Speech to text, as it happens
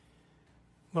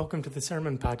Welcome to the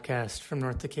Sermon Podcast from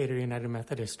North Decatur United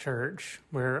Methodist Church,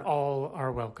 where all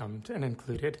are welcomed and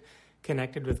included,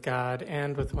 connected with God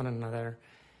and with one another,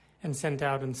 and sent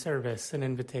out in service and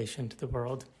invitation to the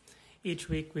world. Each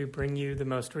week we bring you the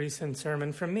most recent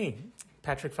sermon from me,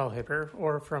 Patrick Faulhaber,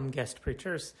 or from guest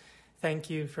preachers. Thank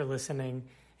you for listening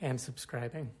and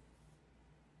subscribing.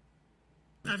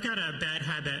 I've got a bad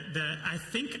habit that I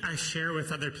think I share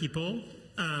with other people.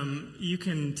 You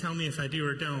can tell me if I do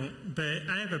or don't, but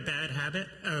I have a bad habit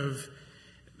of,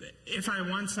 if I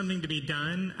want something to be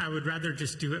done, I would rather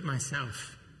just do it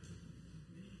myself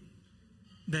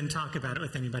than talk about it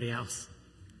with anybody else.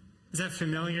 Is that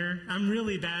familiar? I'm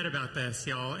really bad about this,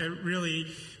 y'all.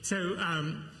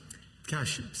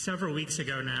 Several weeks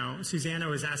ago now, Susanna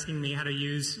was asking me how to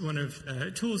use one of the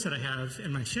tools that I have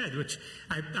in my shed, which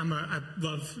I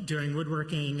love doing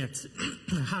woodworking. It's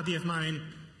a hobby of mine.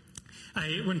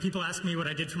 When people ask me what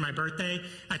I did for my birthday,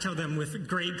 I tell them with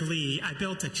great glee, I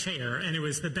built a chair, and it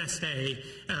was the best day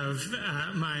of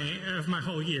my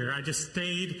whole year. I just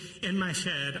stayed in my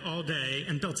shed all day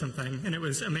and built something, and it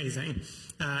was amazing.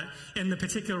 In the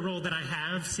particular role that I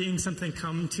have, seeing something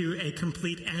come to a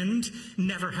complete end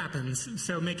never happens.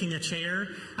 So making a chair,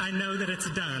 I know that it's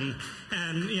done,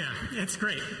 and yeah, it's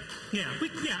great. Yeah,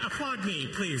 applaud me,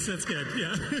 please. That's good.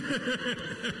 Yeah.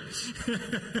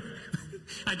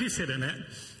 I do sit in it.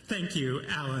 Thank you,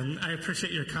 Alan. I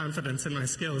appreciate your confidence in my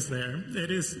skills there. It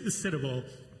is sittable.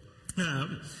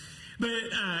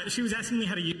 But she was asking me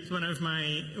how to use one of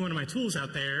my tools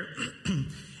out there,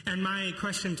 and my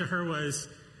question to her was,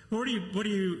 what do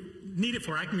you need it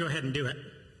for? I can go ahead and do it.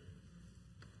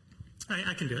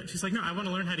 I can do it. She's like, no, I want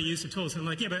to learn how to use the tools. And I'm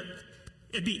like, yeah, but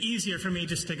it'd be easier for me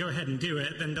just to go ahead and do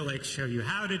it than to show you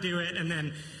how to do it. And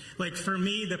then for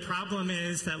me, the problem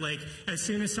is that as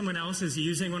soon as someone else is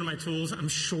using one of my tools, I'm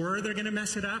sure they're going to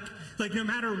mess it up. No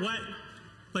matter what,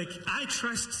 I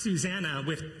trust Susanna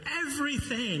with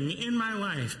everything in my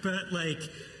life, but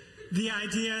the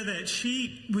idea that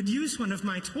she would use one of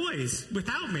my toys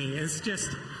without me is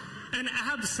just an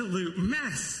absolute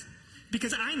mess,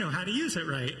 because I know how to use it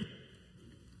right.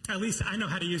 At least I know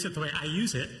how to use it the way I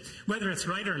use it. Whether it's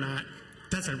right or not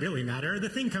doesn't really matter. The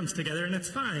thing comes together and it's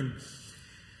fine.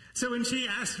 So when she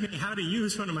asked me how to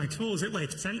use one of my tools, it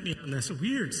sent me on this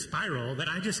weird spiral that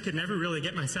I just could never really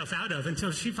get myself out of,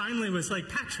 until she finally was like,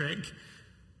 Patrick,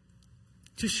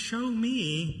 just show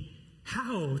me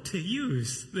how to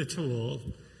use the tool.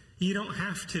 You don't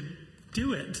have to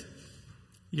do it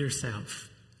yourself.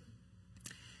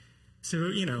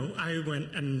 So, I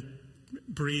went and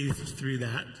breathed through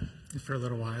that for a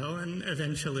little while, and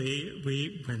eventually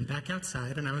we went back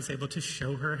outside, and I was able to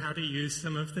show her how to use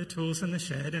some of the tools in the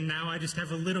shed, and now I just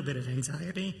have a little bit of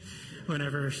anxiety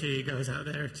whenever she goes out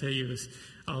there to use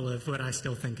all of what I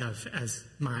still think of as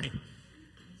my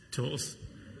tools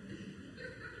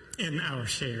in our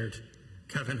shared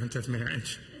covenant of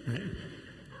marriage, right?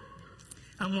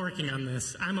 I'm working on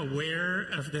this. I'm aware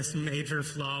of this major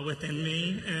flaw within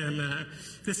me, and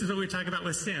this is what we talk about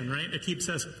with sin, right? It keeps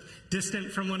us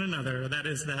distant from one another. That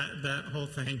is that whole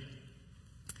thing.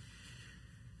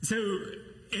 So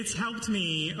it's helped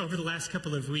me over the last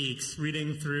couple of weeks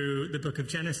reading through the book of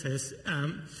Genesis.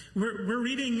 We're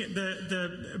reading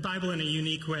the Bible in a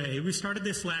unique way. We started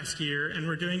this last year, and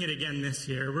we're doing it again this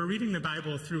year. We're reading the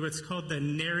Bible through what's called the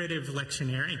narrative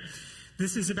lectionary.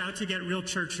 This is about to get real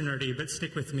church nerdy, but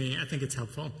stick with me. I think it's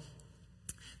helpful.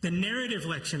 The narrative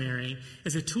lectionary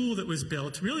is a tool that was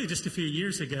built really just a few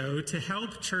years ago to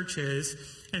help churches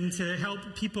and to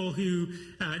help people who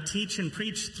teach and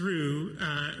preach through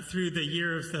the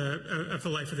year of the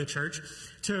life of the church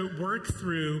to work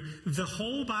through the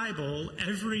whole Bible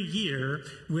every year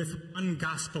with one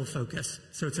gospel focus.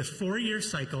 So it's a 4-year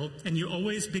cycle, and you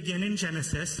always begin in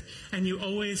Genesis, and you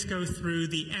always go through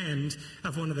the end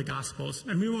of one of the Gospels.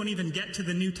 And we won't even get to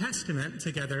the New Testament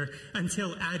together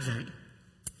until Advent.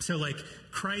 So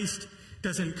Christ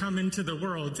doesn't come into the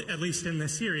world, at least in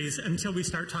this series, until we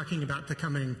start talking about the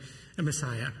coming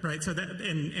Messiah, right? So that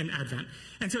in Advent.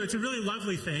 And so it's a really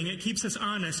lovely thing. It keeps us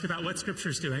honest about what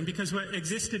Scripture's doing, because what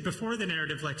existed before the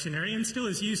narrative lectionary, and still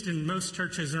is used in most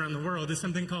churches around the world, is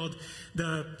something called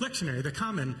the lectionary, the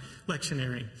common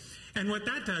lectionary. And what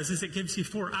that does is it gives you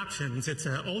 4 options. It's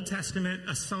an Old Testament,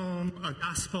 a Psalm, a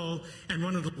Gospel, and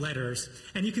one of the letters.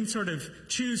 And you can sort of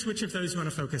choose which of those you want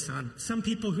to focus on. Some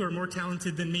people who are more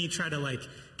talented than me try to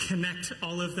connect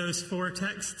all of those 4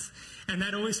 texts. And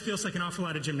that always feels like an awful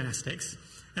lot of gymnastics,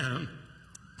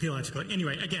 theologically.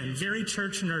 Anyway, again, very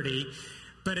church nerdy,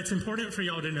 but it's important for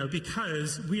y'all to know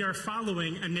because we are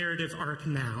following a narrative arc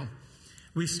now.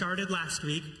 We started last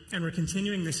week, and we're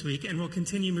continuing this week, and we'll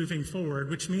continue moving forward,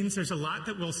 which means there's a lot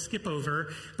that we'll skip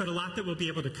over, but a lot that we'll be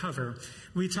able to cover.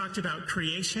 We talked about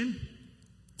creation.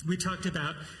 We talked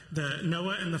about the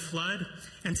Noah and the flood,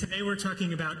 and today we're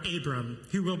talking about Abram,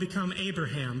 who will become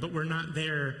Abraham, but we're not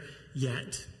there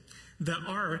yet. The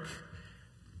arc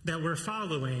that we're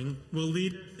following will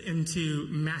lead into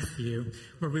Matthew,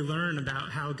 where we learn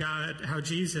about how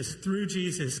through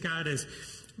Jesus, God is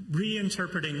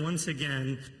reinterpreting once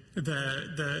again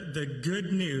the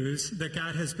good news that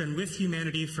God has been with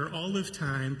humanity for all of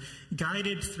time,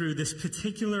 guided through this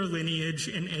particular lineage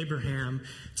in Abraham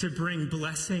to bring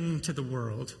blessing to the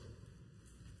world.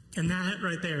 And that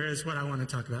right there is what I want to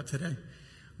talk about today.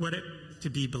 What it means to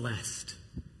be blessed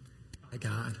by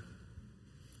God.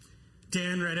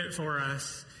 Dan read it for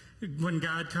us. When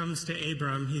God comes to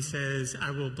Abram, he says, I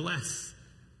will bless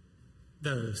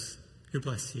those who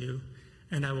bless you,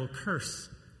 and I will curse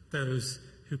those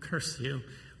who curse you,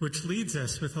 which leads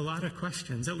us with a lot of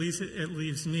questions. At least it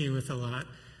leaves me with a lot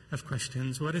of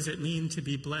questions. What does it mean to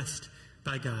be blessed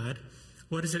by God?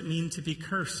 What does it mean to be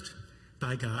cursed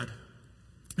by God?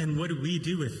 And what do we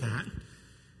do with that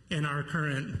in our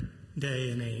current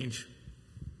day and age?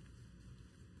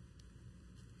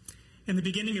 In the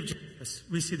beginning of Genesis,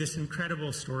 we see this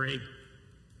incredible story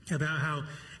about how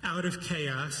out of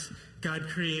chaos, God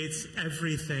creates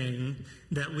everything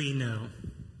that we know.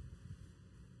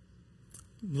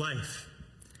 Life,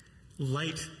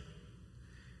 light,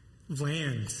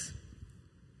 lands,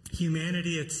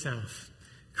 humanity itself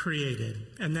created.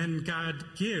 And then God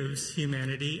gives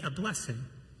humanity a blessing.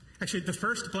 Actually, the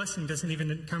first blessing doesn't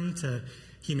even come to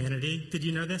humanity. Did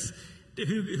you know this?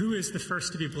 Who is the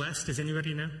first to be blessed? Does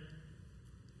anybody know?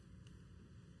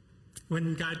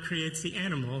 When God creates the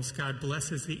animals, God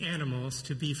blesses the animals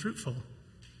to be fruitful,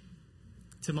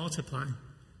 to multiply,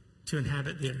 to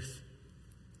inhabit the earth.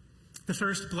 The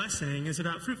first blessing is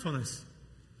about fruitfulness.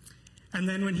 And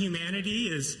then when humanity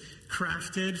is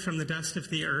crafted from the dust of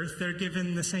the earth, they're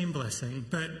given the same blessing,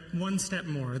 but one step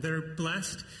more. They're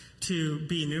blessed to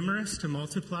be numerous, to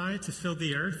multiply, to fill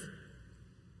the earth,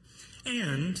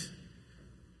 and,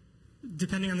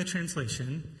 depending on the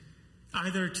translation,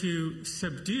 either to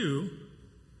subdue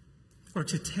or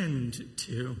to tend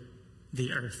to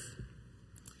the earth.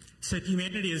 So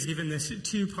humanity is given this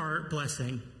two-part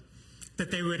blessing, that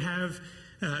they would have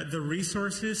the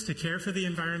resources to care for the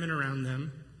environment around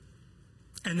them,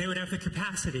 and they would have the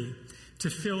capacity to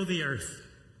fill the earth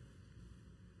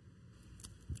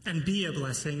and be a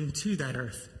blessing to that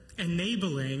earth,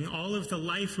 enabling all of the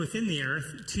life within the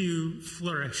earth to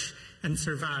flourish and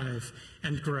survive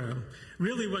and grow.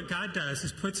 Really what God does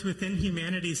is puts within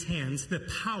humanity's hands the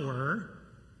power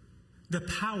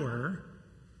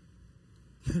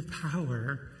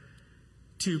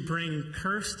to bring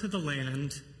curse to the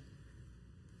land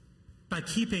by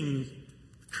keeping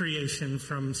creation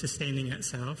from sustaining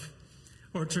itself,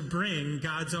 or to bring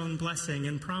God's own blessing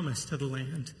and promise to the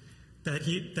land,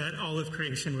 that all of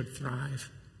creation would thrive.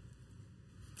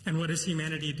 And what does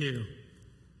humanity do?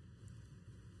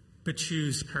 But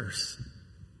choose curse.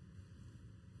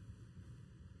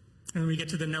 And when we get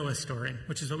to the Noah story,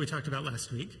 which is what we talked about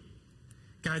last week,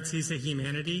 God sees that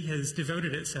humanity has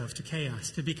devoted itself to chaos,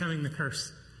 to becoming the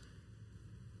curse.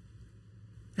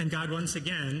 And God once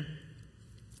again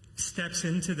steps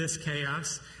into this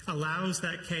chaos, allows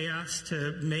that chaos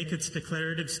to make its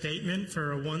declarative statement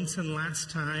for a once and last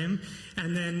time,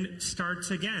 and then starts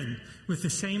again with the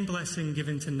same blessing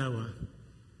given to Noah.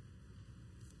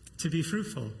 To be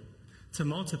fruitful, to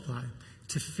multiply,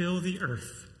 to fill the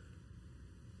earth,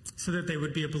 so that they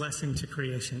would be a blessing to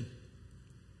creation.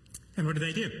 And what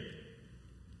do?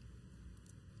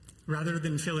 Rather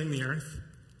than filling the earth,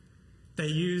 they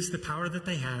use the power that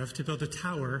they have to build a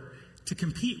tower to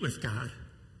compete with God.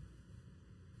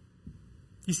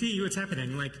 You see what's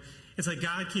happening? It's like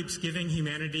God keeps giving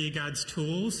humanity God's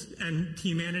tools, and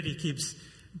humanity keeps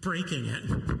breaking it.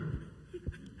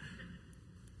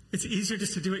 It's easier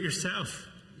just to do it yourself.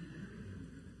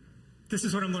 This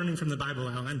is what I'm learning from the Bible,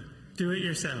 Alan. Do it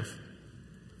yourself.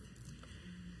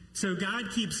 So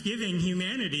God keeps giving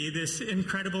humanity this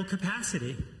incredible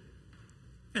capacity.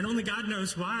 And only God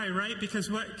knows why, right? Because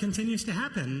what continues to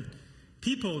happen?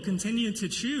 People continue to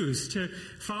choose to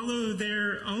follow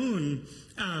their own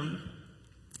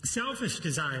selfish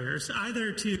desires,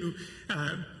 either to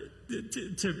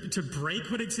to break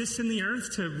what exists in the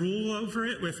earth, to rule over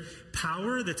it with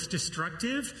power that's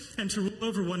destructive, and to rule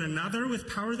over one another with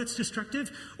power that's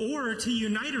destructive, or to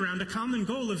unite around a common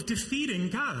goal of defeating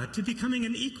God, to becoming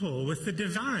an equal with the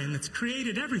divine that's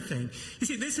created everything. You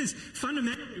see, this is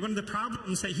fundamentally one of the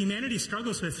problems that humanity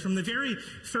struggles with from the very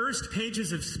first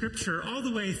pages of Scripture all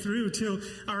the way through till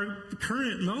our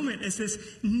current moment, is this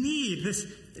need, this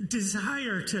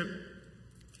desire to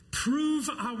prove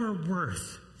our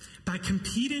worth by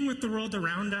competing with the world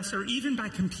around us, or even by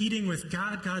competing with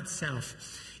God, God's self.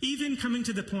 Even coming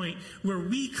to the point where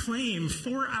we claim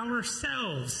for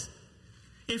ourselves,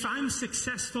 if I'm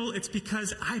successful, it's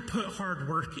because I put hard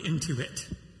work into it.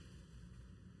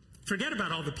 Forget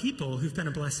about all the people who've been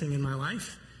a blessing in my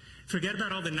life. Forget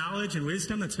about all the knowledge and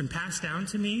wisdom that's been passed down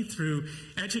to me through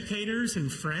educators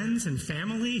and friends and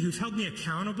family who've held me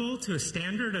accountable to a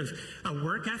standard of a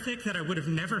work ethic that I would have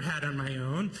never had on my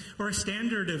own, or a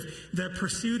standard of the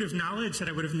pursuit of knowledge that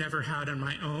I would have never had on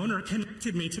my own, or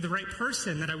connected me to the right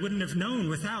person that I wouldn't have known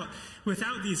without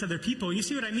these other people. You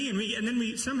see what I mean? And then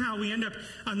we end up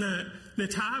on the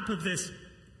top of this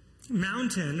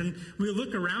mountain, and we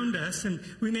look around us, and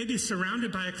we may be surrounded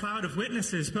by a cloud of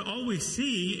witnesses, but all we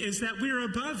see is that we're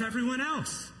above everyone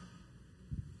else.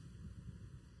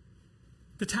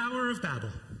 The Tower of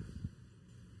Babel.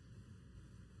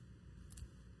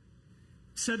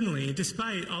 Suddenly,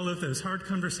 despite all of those hard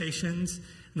conversations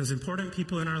and those important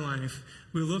people in our life,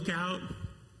 we look out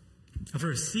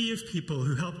over a sea of people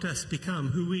who helped us become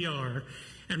who we are,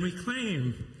 and we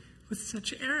claim with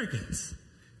such arrogance,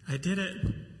 I did it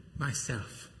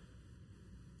myself.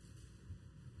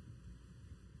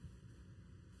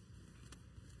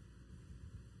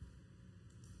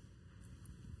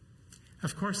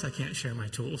 Of course I can't share my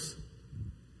tools.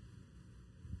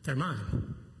 They're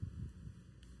mine.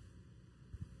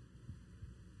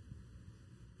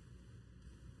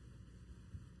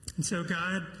 And so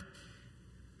God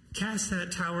casts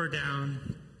that tower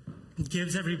down,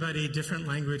 gives everybody different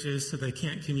languages so they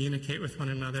can't communicate with one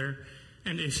another,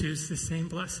 and issues the same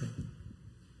blessing,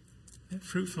 that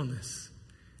fruitfulness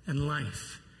and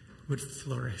life would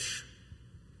flourish.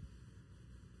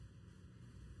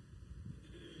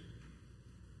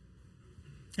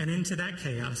 And into that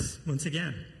chaos, once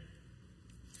again,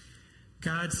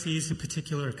 God sees a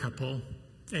particular couple,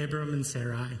 Abram and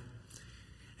Sarai,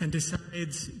 and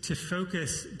decides to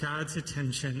focus God's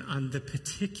attention on the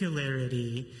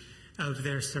particularity of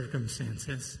their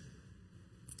circumstances,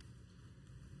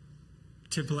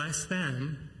 to bless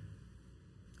them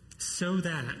so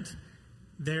that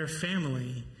their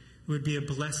family would be a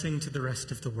blessing to the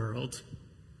rest of the world.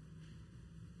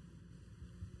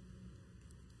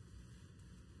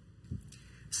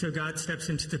 So God steps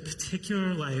into the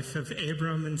particular life of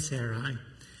Abram and Sarai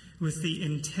with the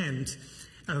intent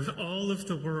of all of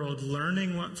the world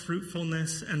learning what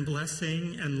fruitfulness and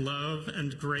blessing and love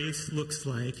and grace looks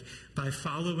like by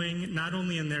following not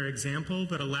only in their example,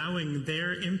 but allowing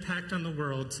their impact on the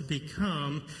world to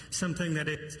become something that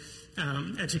is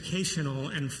educational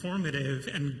and formative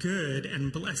and good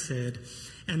and blessed.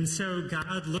 And so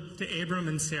God looked to Abram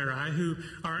and Sarai, who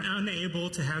are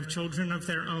unable to have children of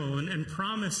their own, and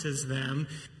promises them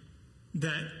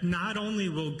that not only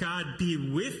will God be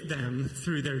with them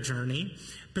through their journey,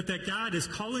 but that God is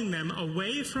calling them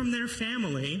away from their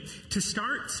family to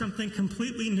start something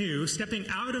completely new, stepping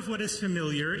out of what is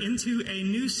familiar into a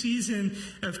new season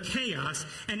of chaos.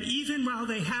 And even while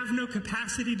they have no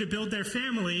capacity to build their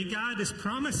family, God is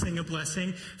promising a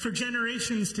blessing for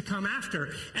generations to come after.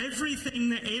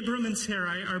 Everything that Abram and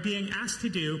Sarai are being asked to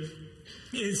do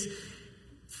is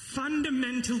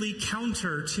fundamentally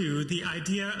counter to the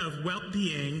idea of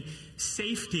well-being,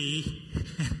 safety,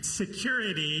 and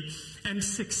security, and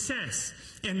success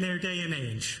in their day and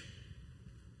age.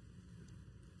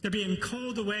 They're being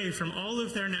called away from all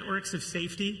of their networks of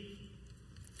safety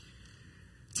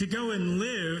to go and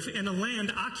live in a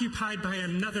land occupied by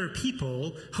another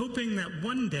people, hoping that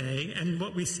one day, and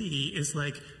what we see is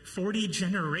like 40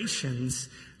 generations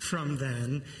from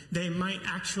then, they might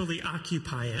actually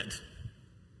occupy it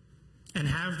and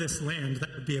have this land that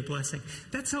would be a blessing.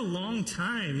 That's a long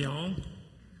time, y'all.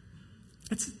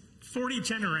 That's 40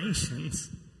 generations.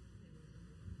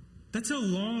 That's a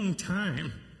long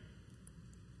time.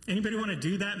 Anybody want to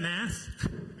do that math?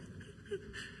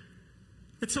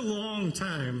 It's a long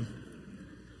time.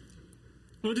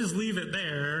 We'll just leave it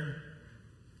there.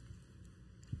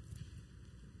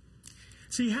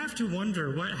 So you have to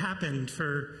wonder what happened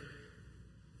for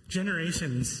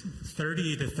generations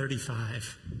 30 to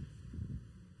 35.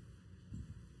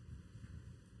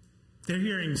 They're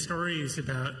hearing stories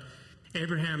about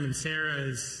Abraham and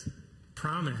Sarah's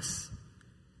promise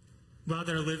while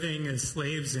they're living as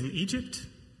slaves in Egypt.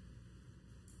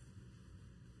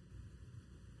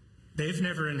 They've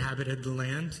never inhabited the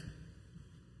land.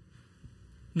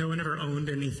 No one ever owned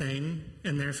anything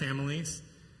in their families.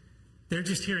 They're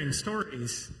just hearing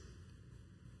stories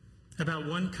about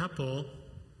one couple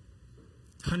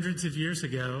hundreds of years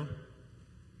ago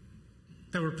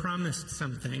that were promised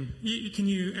something. Can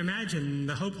you imagine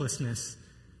the hopelessness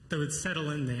that would settle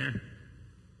in there?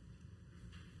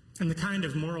 And the kind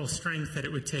of moral strength that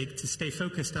it would take to stay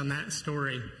focused on that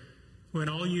story when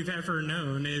all you've ever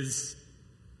known is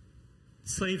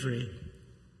slavery,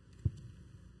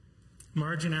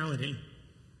 marginality,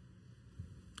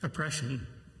 oppression.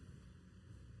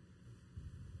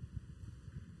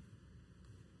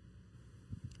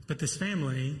 But this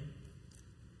family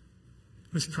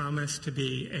was promised to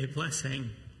be a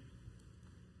blessing.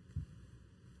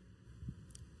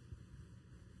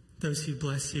 Those who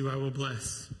bless you, I will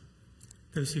bless.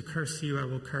 Those who curse you, I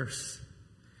will curse.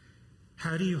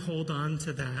 How do you hold on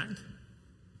to that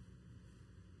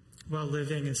while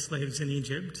living as slaves in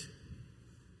Egypt?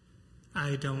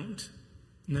 I don't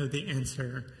know the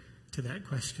answer to that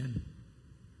question.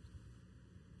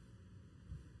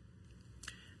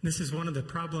 This is one of the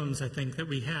problems, I think, that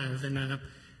we have in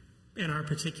our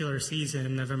particular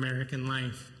season of American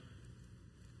life.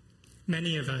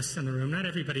 Many of us in the room, not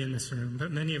everybody in this room,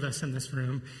 but many of us in this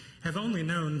room have only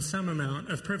known some amount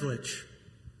of privilege.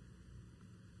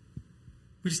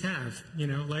 We just have.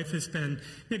 Life has been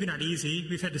maybe not easy.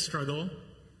 We've had to struggle.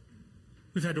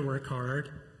 We've had to work hard.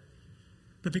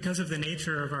 But because of the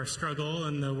nature of our struggle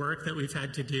and the work that we've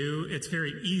had to do, it's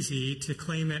very easy to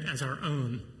claim it as our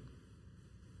own,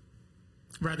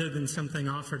 rather than something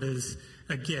offered as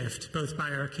a gift, both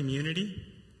by our community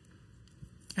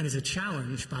and as a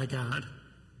challenge by God.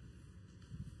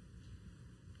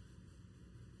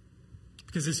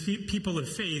 Because as people of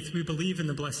faith, we believe in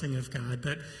the blessing of God,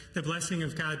 but the blessing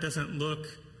of God doesn't look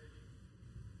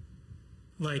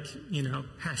like,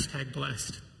 hashtag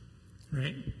blessed,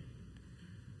 right?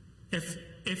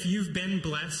 If you've been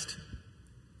blessed,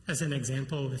 as an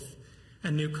example, with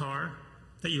a new car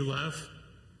that you love,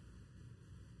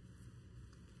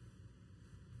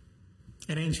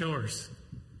 it ain't yours.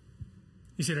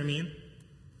 You see what I mean?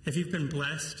 If you've been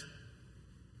blessed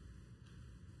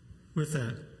with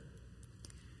a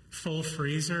full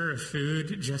freezer of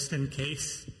food just in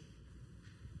case,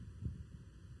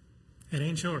 it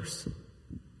ain't yours.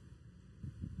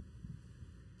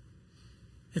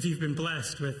 If you've been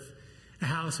blessed with a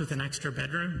house with an extra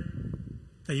bedroom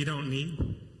that you don't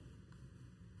need,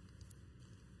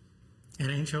 it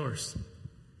ain't yours.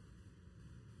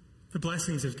 The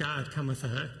blessings of God come with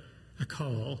a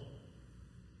call,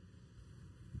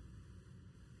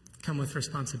 come with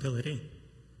responsibility.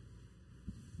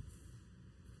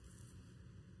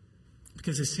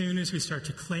 Because as soon as we start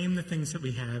to claim the things that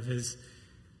we have as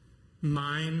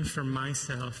mine for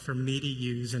myself, for me to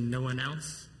use and no one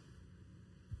else,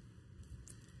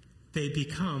 they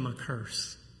become a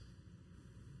curse.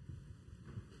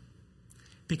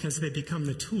 Because they become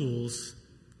the tools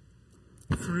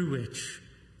through which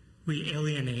we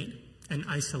alienate and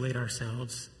isolate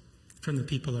ourselves from the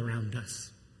people around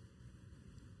us.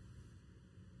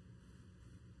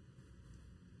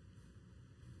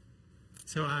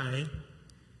 So I,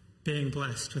 being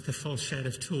blessed with a full shed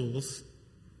of tools,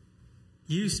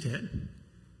 used it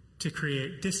to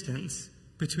create distance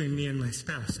between me and my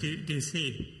spouse. Do you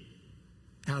see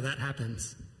how that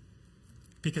happens?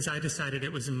 Because I decided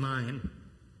it was mine.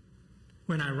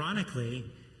 When ironically,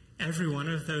 every one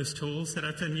of those tools that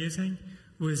I've been using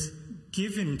was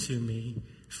given to me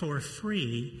for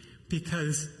free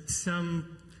because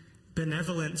some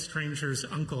benevolent stranger's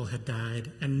uncle had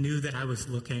died and knew that I was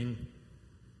looking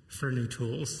for new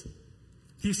tools.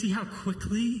 Do you see how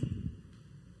quickly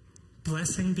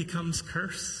blessing becomes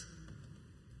curse?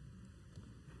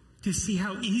 Do you see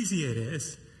how easy it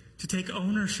is to take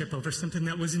ownership over something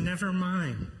that was never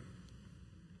mine?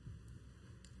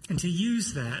 And to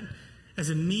use that as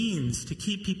a means to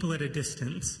keep people at a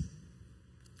distance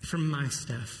from my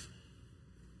stuff.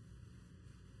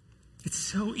 It's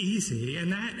so easy,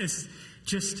 and that is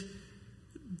just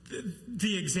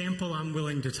the example I'm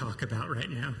willing to talk about right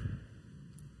now.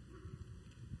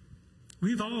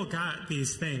 We've all got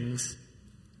these things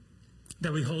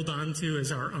that we hold on to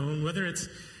as our own, whether it's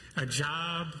a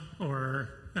job or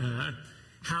a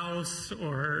house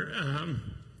or,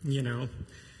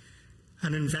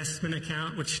 an investment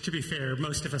account, which, to be fair,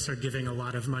 most of us are giving a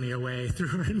lot of money away through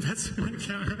our investment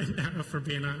account right now, if we're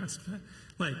being honest.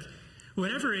 But,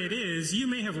 whatever it is, you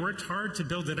may have worked hard to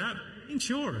build it up. It's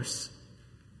yours.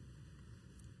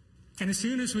 And as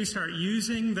soon as we start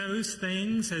using those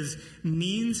things as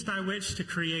means by which to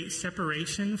create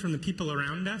separation from the people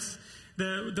around us,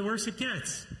 the worse it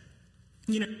gets.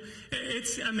 You know,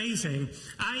 it's amazing.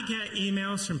 I get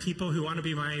emails from people who want to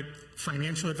be my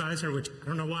financial advisor, which I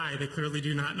don't know why. They clearly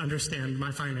do not understand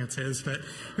my finances, but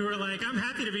who are like, I'm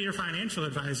happy to be your financial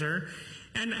advisor.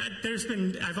 And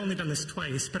I've only done this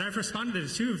twice, but I've responded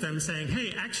to two of them saying,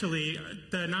 hey, actually,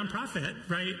 the nonprofit,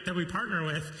 right, that we partner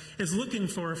with is looking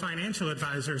for financial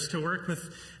advisors to work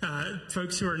with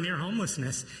folks who are near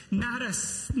homelessness. Not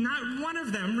one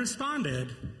of them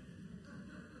responded.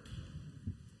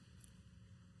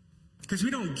 Because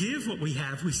we don't give what we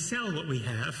have, we sell what we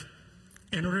have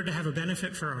in order to have a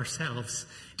benefit for ourselves.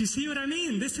 Do you see what I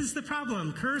mean? This is the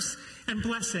problem, curse and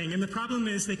blessing. And the problem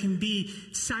is they can be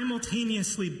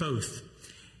simultaneously both.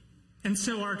 And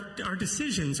so our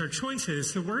decisions, our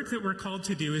choices, the work that we're called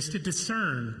to do is to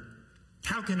discern,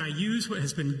 how can I use what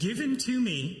has been given to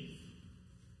me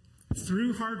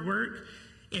through hard work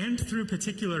and through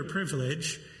particular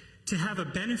privilege to have a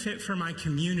benefit for my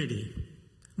community,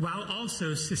 while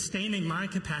also sustaining my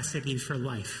capacity for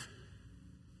life.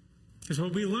 Because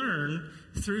what we learn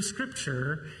through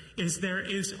Scripture is there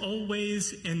is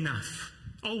always enough.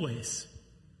 Always.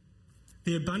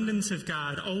 The abundance of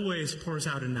God always pours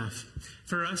out enough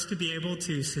for us to be able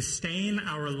to sustain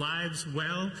our lives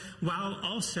well, while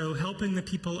also helping the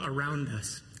people around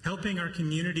us, helping our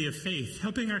community of faith,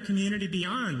 helping our community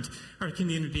beyond our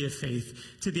community of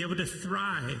faith to be able to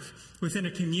thrive within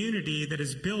a community that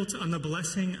is built on the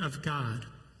blessing of God.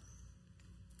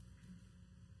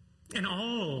 And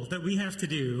all that we have to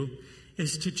do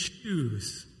is to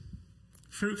choose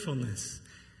fruitfulness,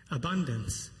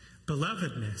 abundance,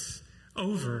 belovedness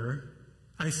over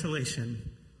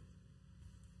isolation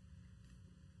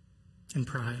and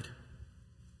pride.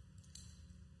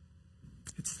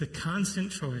 It's the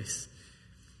constant choice.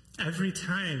 Every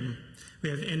time we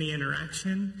have any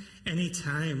interaction, any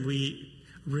time we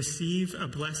receive a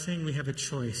blessing, we have a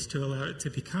choice to allow it to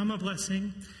become a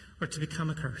blessing or to become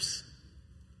a curse.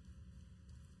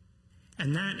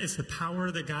 And that is the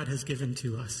power that God has given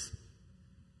to us,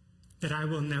 that I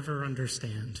will never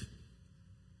understand.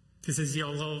 Because as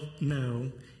y'all all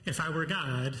know, if I were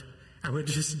God, I would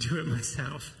just do it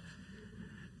myself.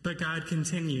 But God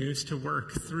continues to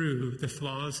work through the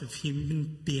flaws of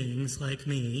human beings like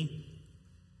me,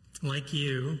 like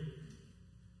you,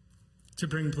 to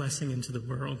bring blessing into the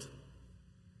world.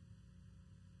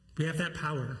 We have that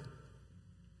power.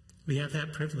 We have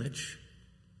that privilege.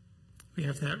 We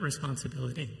have that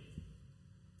responsibility.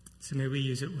 So may we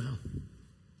use it well.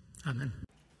 Amen.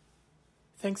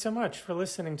 Thanks so much for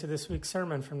listening to this week's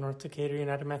sermon from North Decatur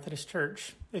United Methodist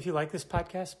Church. If you like this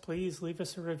podcast, please leave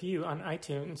us a review on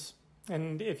iTunes.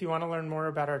 And if you want to learn more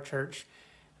about our church,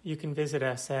 you can visit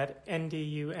us at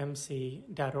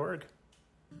ndumc.org.